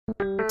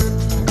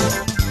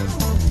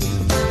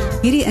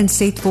Hierdie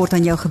inset word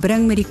aan jou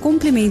gebring met die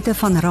komplimente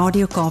van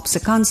Radio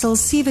Kaapse Kansel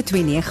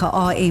 729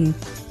 AM.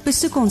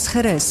 Besoek ons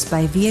gerus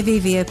by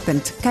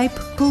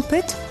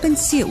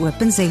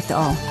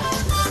www.capepulpit.co.za.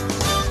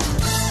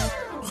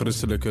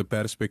 Christelike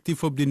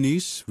Perspektief op die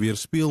nuus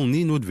weerspieël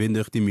nie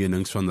noodwendig die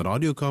menings van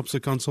Radio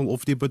Kaapse Kansel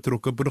of die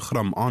betrokke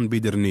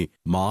programaanbieder nie,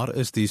 maar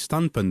is die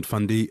standpunt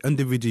van die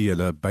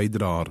individuele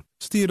bydraer.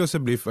 Stuur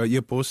asseblief 'n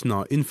e-pos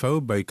na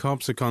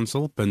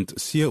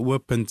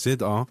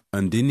info@capsekansel.co.za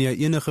indien jy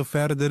enige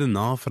verdere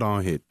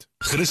navrae het.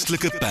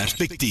 Christelike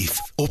Perspektief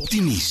op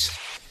die nuus.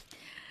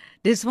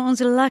 Dis vir ons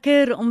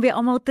lekker om weer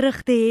almal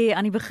terug te hê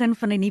aan die begin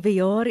van die nuwe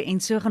jaar en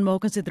so gaan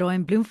maak ons 'n draai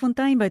in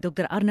Bloemfontein by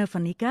Dr. Arno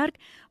van Niekerk,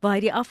 waar hy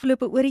die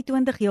afgelope oor die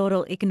 20 jaar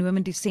al ekonom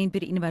en dosent by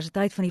die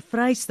Universiteit van die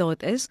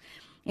Vrystaat is.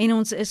 En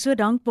ons is so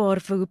dankbaar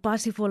vir hoe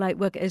passievol hy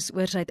ook is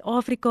oor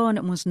Suid-Afrika en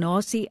om ons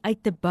nasie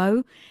uit te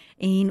bou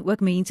en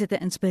ook mense te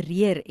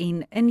inspireer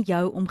en in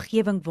jou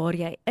omgewing waar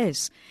jy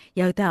is,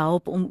 jou te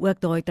help om ook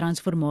daai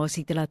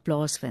transformasie te laat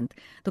plaasvind.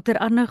 Dr.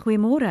 Arno,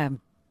 goeiemôre.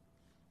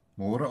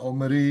 Môre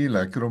Almarie,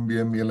 lekker om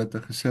weer met julle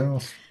te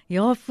gesels.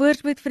 Ja,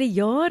 voorspoed vir die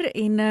jaar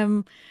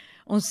en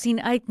ons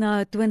sien uit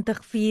na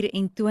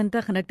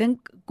 2024 en ek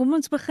dink, kom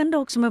ons begin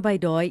dalk sommer by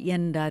daai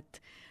een dat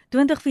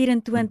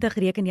 2024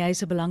 reken jy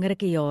is 'n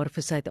belangrike jaar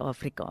vir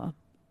Suid-Afrika.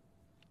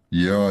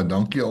 Ja,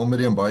 dankie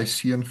Almarie en baie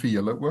seën vir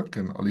julle ook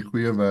en al die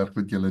goeie werk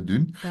wat julle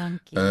doen.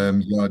 Dankie.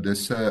 Ja,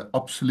 dis 'n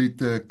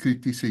absolute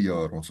kritiese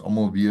jaar. Ons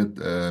almal weet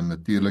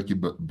natuurlik die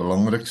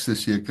belangrikste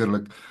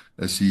sekerlik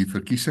is die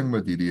verkiesing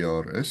wat hierdie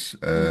jaar is,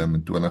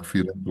 in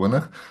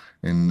 2024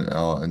 en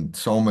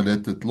saam met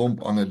dit 'n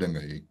klomp ander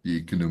dinge, die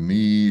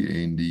ekonomie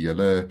en die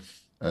hele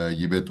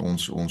jy weet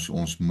ons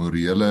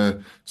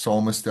morele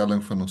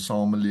samestelling van ons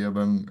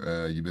samelewing,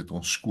 jy weet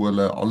ons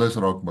skole, alles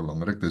raak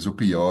belangrik. Dis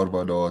ook 'n jaar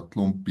waar daar 'n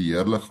klomp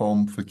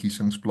beheerliggaam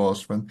verkiesings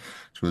plaasvind.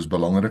 So is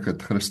belangrik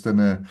dat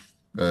Christene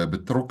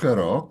betrokke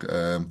raak,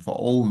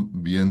 veral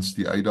weens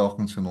die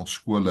uitdagings in ons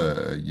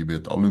skole. Jy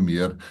weet al hoe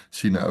meer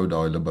sien 'n ou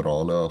daai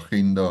liberale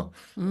agenda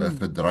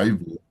verdryf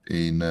word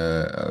en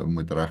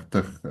moet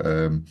regtig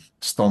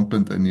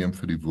standpunt inneem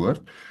vir die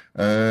woord.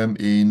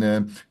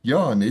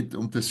 Ja, net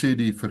om te sê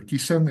die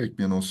verkiesing, ek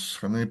meen ons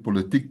gaan nie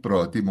politiek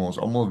praat nie, maar ons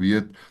almal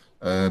weet,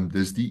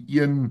 dis die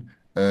een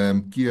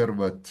keer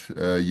wat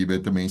jy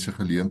weet die mense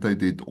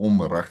geleentheid het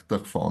om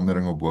regtig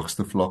verandering op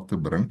hoogste vlak te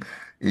bring.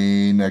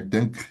 En ek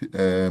dink,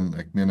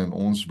 ek meen in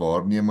ons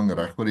waarneming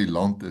reg oor die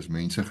land is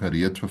mense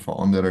gereed vir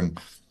verandering.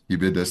 Jy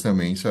weet, dis nou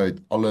mense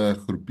uit alle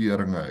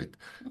groeperinge uit.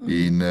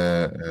 En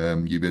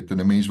jy weet, en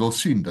 'n mens wil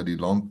sien dat die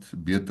land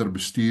beter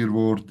bestuur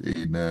word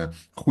en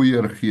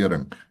goeie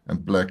regering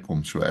in plek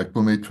kom. So ek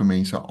wil net vir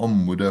mense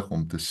aanmoedig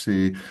om te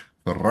sê,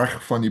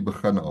 reg van die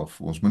begin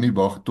af, ons moenie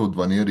wag tot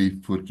wanneer die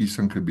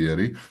verkiesing gebeur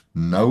nie.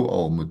 Nou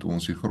al moet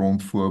ons die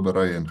grond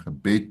voorberei in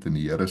gebed en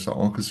die Here se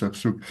aangesig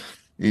soek.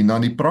 En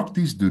dan die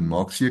prakties doen,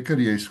 maak seker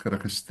jy is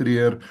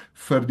geregistreer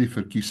vir die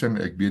verkiesing.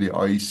 Ek weet die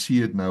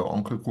AIC het nou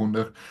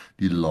aangekondig,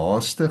 die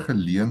laaste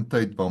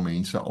geleentheid waar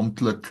mense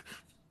amptelik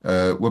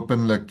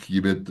openlik,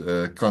 jy weet,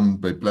 kan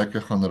by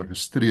plekke gaan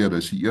registreer,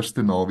 is die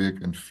eerste naweek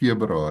in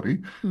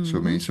Februarie.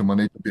 So mense maar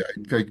net op die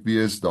uitkyk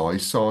wees, daai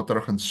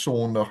Saterdag en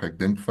Sondag, ek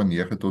dink van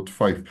 9 tot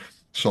 5,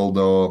 sal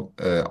daar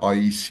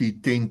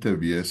AIC tente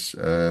wees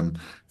in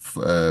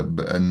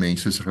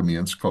mense se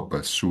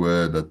gemeenskappe,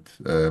 so dat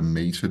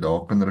mense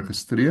daar kan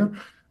registreer.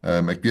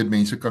 Ek weet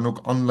mense kan ook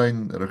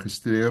aanlyn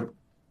registreer,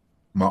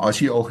 maar as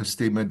jy al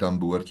gestem het, dan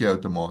behoort jy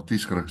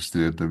outomaties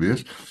geregistreer te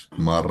wees.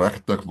 Maar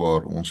regtig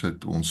waar, ons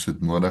het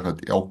nodig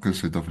dat elke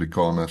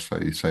Suid-Afrikaner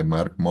sy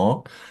merk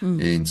maak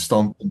en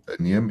standpunt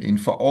inneem. En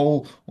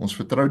veral, ons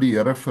vertrou die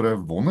Here vir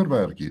 'n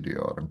wonderwerk hierdie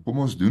jaar. En kom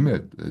ons doen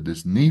dit.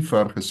 Dis nie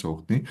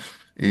vergesoek nie.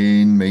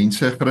 En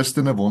mense,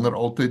 Christene wonder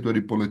altyd oor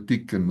die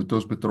politiek en moet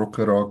ons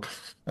betrokke raak.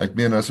 Ek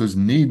meen, as ons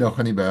nie, dan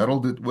gaan die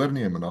wêreld dit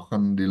oorneem en dan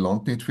gaan die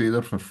land net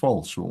verder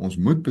verval. So ons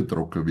moet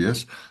betrokke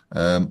wees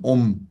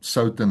om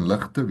sout en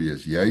lig te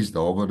wees, juis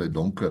daar waar dit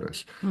donker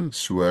is.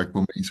 So ek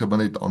wil mense maar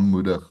net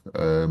aanmoedig,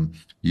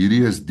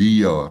 hierdie is die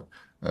jaar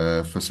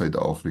vir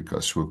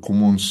Suid-Afrika. So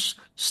kom ons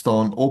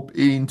staan op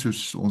en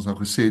soos ons nou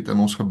gesê het in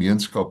ons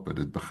gemeenskappe,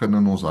 dit begin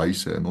in ons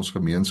huise, in ons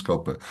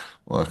gemeenskappe.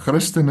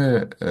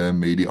 Christene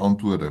met die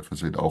antwoorde vir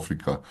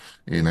Suid-Afrika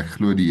en ek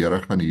glo die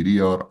Here gaan hierdie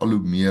jaar al hoe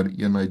meer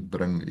eenheid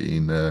bring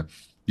en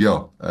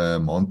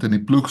hand in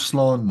die ploeg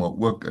slaan, maar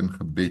ook in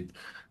gebed.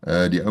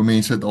 Die ou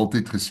mense het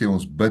altyd gesê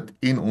ons bid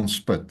en ons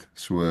spit,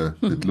 so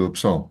dit loop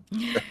saam.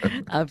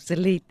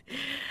 Absoluut.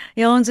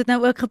 Ja, ons het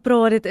nou ook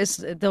gepraat,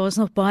 daar is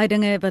nog baie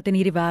dinge wat in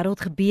hierdie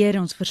wêreld gebeur,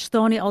 ons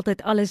verstaan nie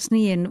altyd alles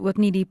nie en ook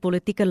nie die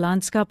politieke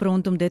landskap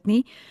rondom dit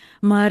nie,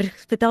 maar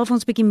vertel vir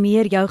ons 'n bietjie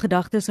meer jou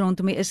gedagtes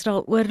rondom die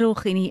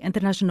Israel-oorlog en die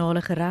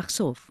internasionale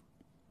regshof.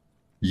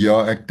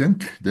 Ja, ek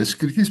dink dis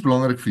krities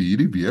belangrik vir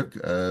hierdie week,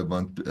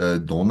 want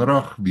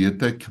donderdag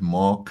weet ek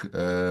maak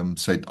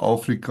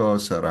Suid-Afrika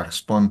se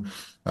regspan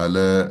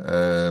hulle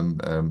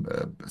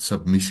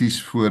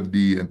submissies voor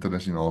die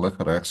internasionale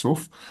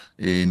regshof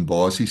en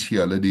basies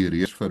gee hulle die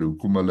redes vir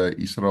hoekom hulle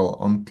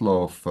Israel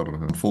aankla vir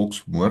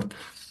volksmoord.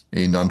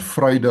 En dan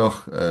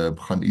Vrydag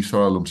gaan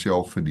Israel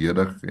homself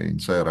verdedig en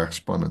sy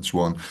regspan en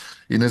so aan.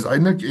 En is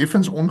eintlik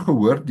effens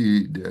ongehoord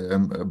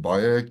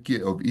baie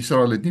keer of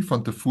Israel het nie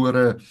van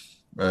tevore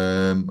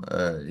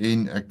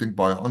en ek dink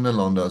baie ander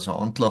lande as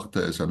 'n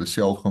aanklagte is hulle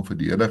self gaan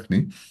verdedig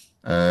nie.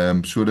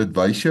 So dit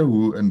wys jou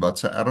hoe in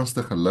wat 'n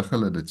ernstige lig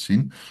hulle dit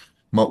sien.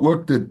 Maar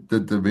ook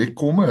dit wek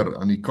kommer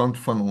aan die kant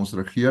van ons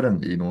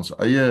regering en ons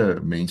eie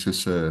mense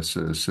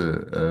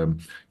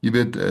jy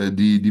weet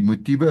die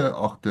motiewe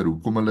agter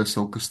hoekom hulle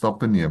sulke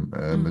stappe neem.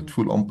 Dit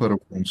voel amper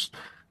op ons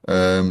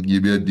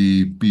jy weet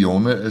die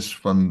pionne is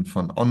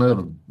van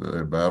ander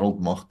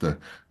wêreldmagte.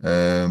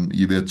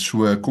 Jy weet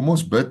so kom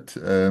ons bid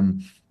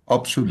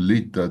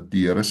absoluut dat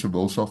die Here se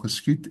wil sal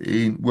geskied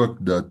en ook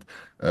dat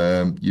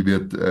jy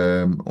weet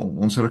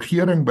ons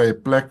regering by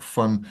 'n plek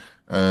van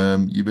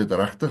jy weet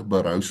regtig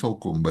berou sal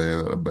kom,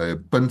 by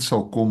 'n punt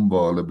sal kom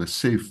waar hulle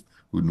besef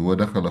hoe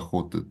nodig hulle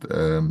God het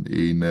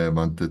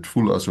want dit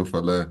voel asof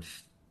hulle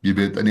jy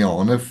weet in die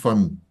hande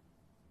van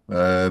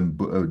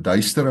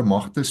duistere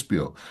magte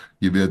speel.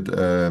 Jy weet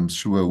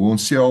so hoe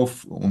ons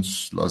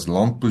as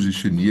land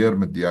posisioneer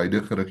met die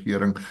huidige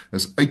regering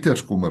is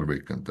uiters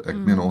kommerwekkend. Ek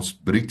meen ons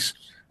BRICS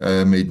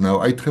het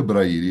nou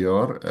uitgebrei hierdie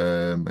jaar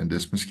en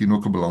dis miskien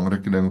ook 'n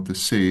belangrike ding om te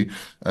sê.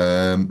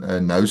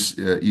 Nou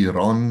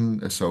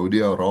Iran,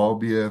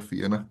 Saudi-Arabië,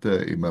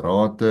 Verenigde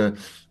Emirate,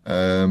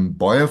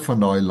 baie van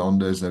daai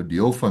lande is nou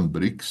deel van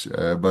BRICS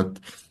wat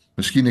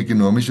miskien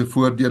ekonomiese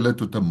voordele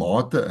tot 'n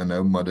mate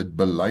inhou, maar dit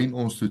belyn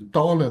ons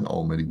totaal en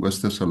al met die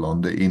oosterse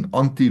lande en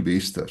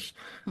anti-westers.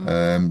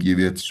 Jy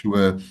weet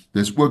so,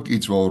 dis ook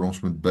iets waar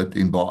ons moet bid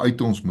en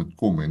waaruit ons moet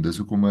kom en dis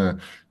hoekom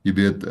jy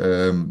weet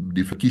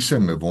die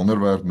verkiesing 'n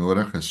wonderwerk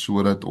nodig is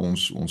sodat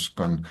ons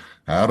kan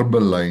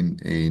herbelyn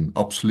en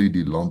absoluut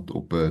die land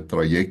op 'n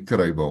traject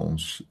kry waar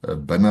ons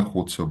binne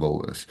God se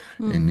wil is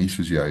en nie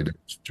soos die huidige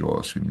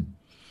situasie nie.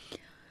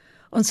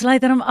 Ons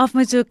sluit daarom af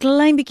met so 'n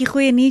klein bietjie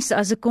goeie nuus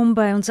as dit kom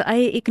by ons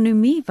eie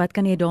ekonomie. Wat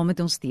kan jy daar met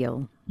ons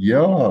deel?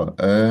 Ja,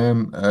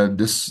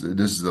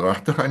 dis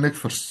regtig eintlik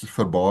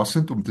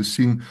verbasend om te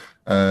sien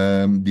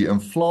die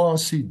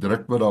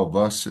inflasiedruk wat daar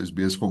was is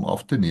besig om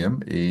af te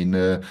neem en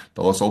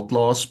daar is al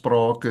klaar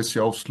sprake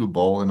selfs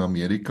globaal in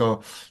Amerika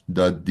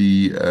dat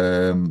die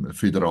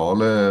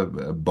federale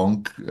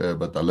bank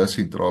wat hulle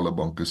sentrale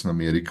bank is in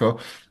Amerika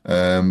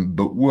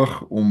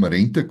beoog om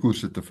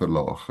rentekoerse te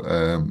verlaag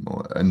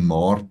in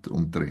Maart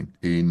omtrent.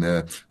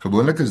 En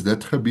gewoonlik as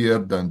dit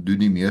gebeur dan doen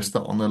die meeste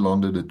ander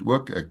lande dit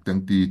ook. Ek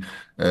dink die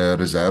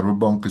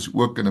Reservebank is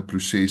ook in 'n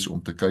proses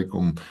om te kyk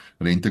om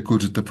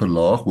rentekoerse te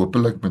verlaag,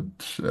 hopelik met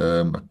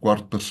 'n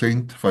kwart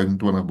persent,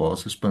 25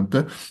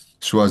 basispunte.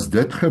 So as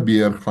dit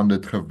gebeur, gaan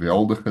dit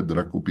geweldige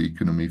druk op die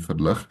ekonomie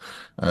verlig.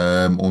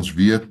 Ons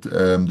weet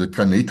dit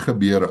kan net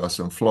gebeur as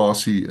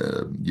inflasie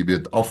jy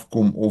weet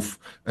afkom of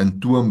in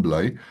toom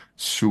bly.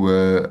 So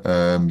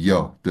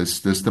ja,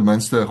 dis ten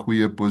minste 'n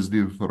goeie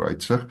positiewe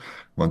vooruitsig,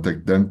 want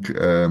ek dink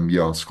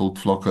ja,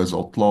 skuldvlakke is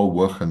al klaar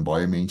hoog en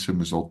baie mense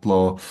moes al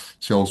klaar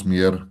selfs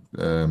meer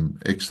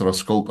ekstra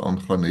skuld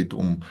aangaan net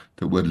om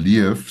te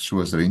oorleef. So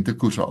as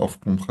rentekoerse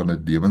afkom, gaan dit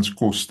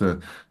lewenskoste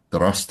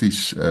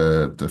drasties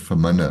te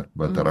verminder,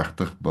 wat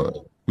regtig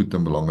goed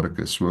en belangrik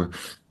is. So,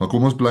 maar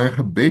kom ons bly in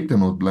gebed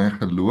en ons bly in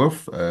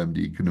geloof.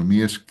 Die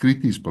ekonomie is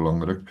krities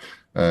belangrik,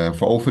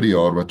 veral vir die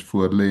jaar wat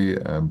voorlê,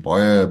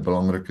 baie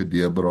belangrike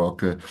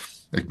deurbrake.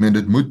 Ek meen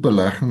dit moet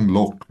belegging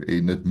lok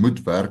en dit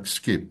moet werk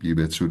skep, jy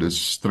weet, so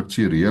dis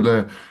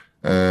strukturele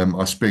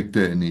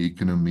aspekte in die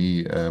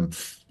ekonomie.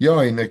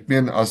 Ja, en ek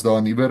meen as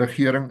daar 'n nuwe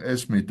regering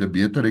is met 'n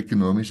beter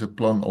ekonomiese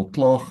plan al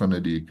klaar gaan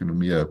dit die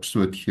ekonomie 'n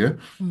opstoot gee.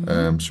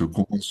 So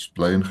kom ons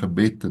bly in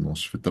gebed en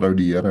ons vertrou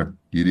die Here.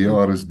 Hierdie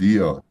jaar is die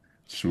jaar.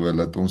 So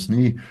laat ons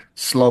nie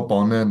slap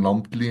hande en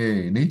lampknieë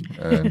hê nie.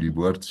 Die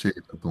woord sê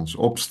dat ons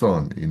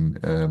opstaan en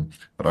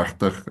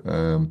regtig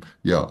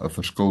ja, 'n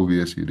verskil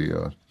wees hierdie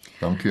jaar.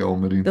 Dankie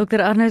Almarie.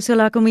 Dr. Arno, so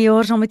lekker om die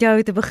jaar saam met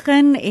jou te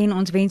begin en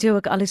ons wens jou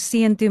ook alles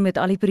seën toe met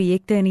al die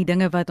projekte en die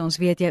dinge wat ons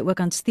weet jy ook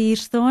aan stuur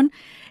staan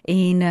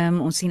en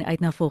ons sien uit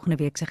na volgende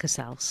week se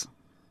gesels.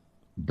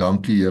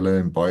 Dankie julle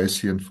en baie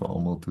seën vir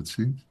almal,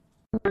 totsiens.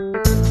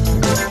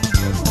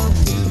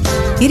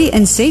 Hierdie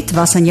inset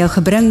was aan jou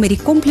gebring met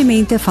die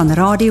komplimente van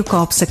Radio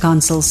Kaapse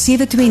Kansel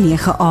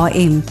 729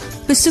 AM.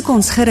 Besoek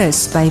ons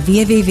gerus by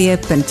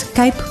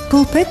www.cape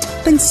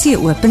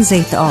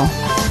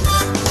pulpit.co.za.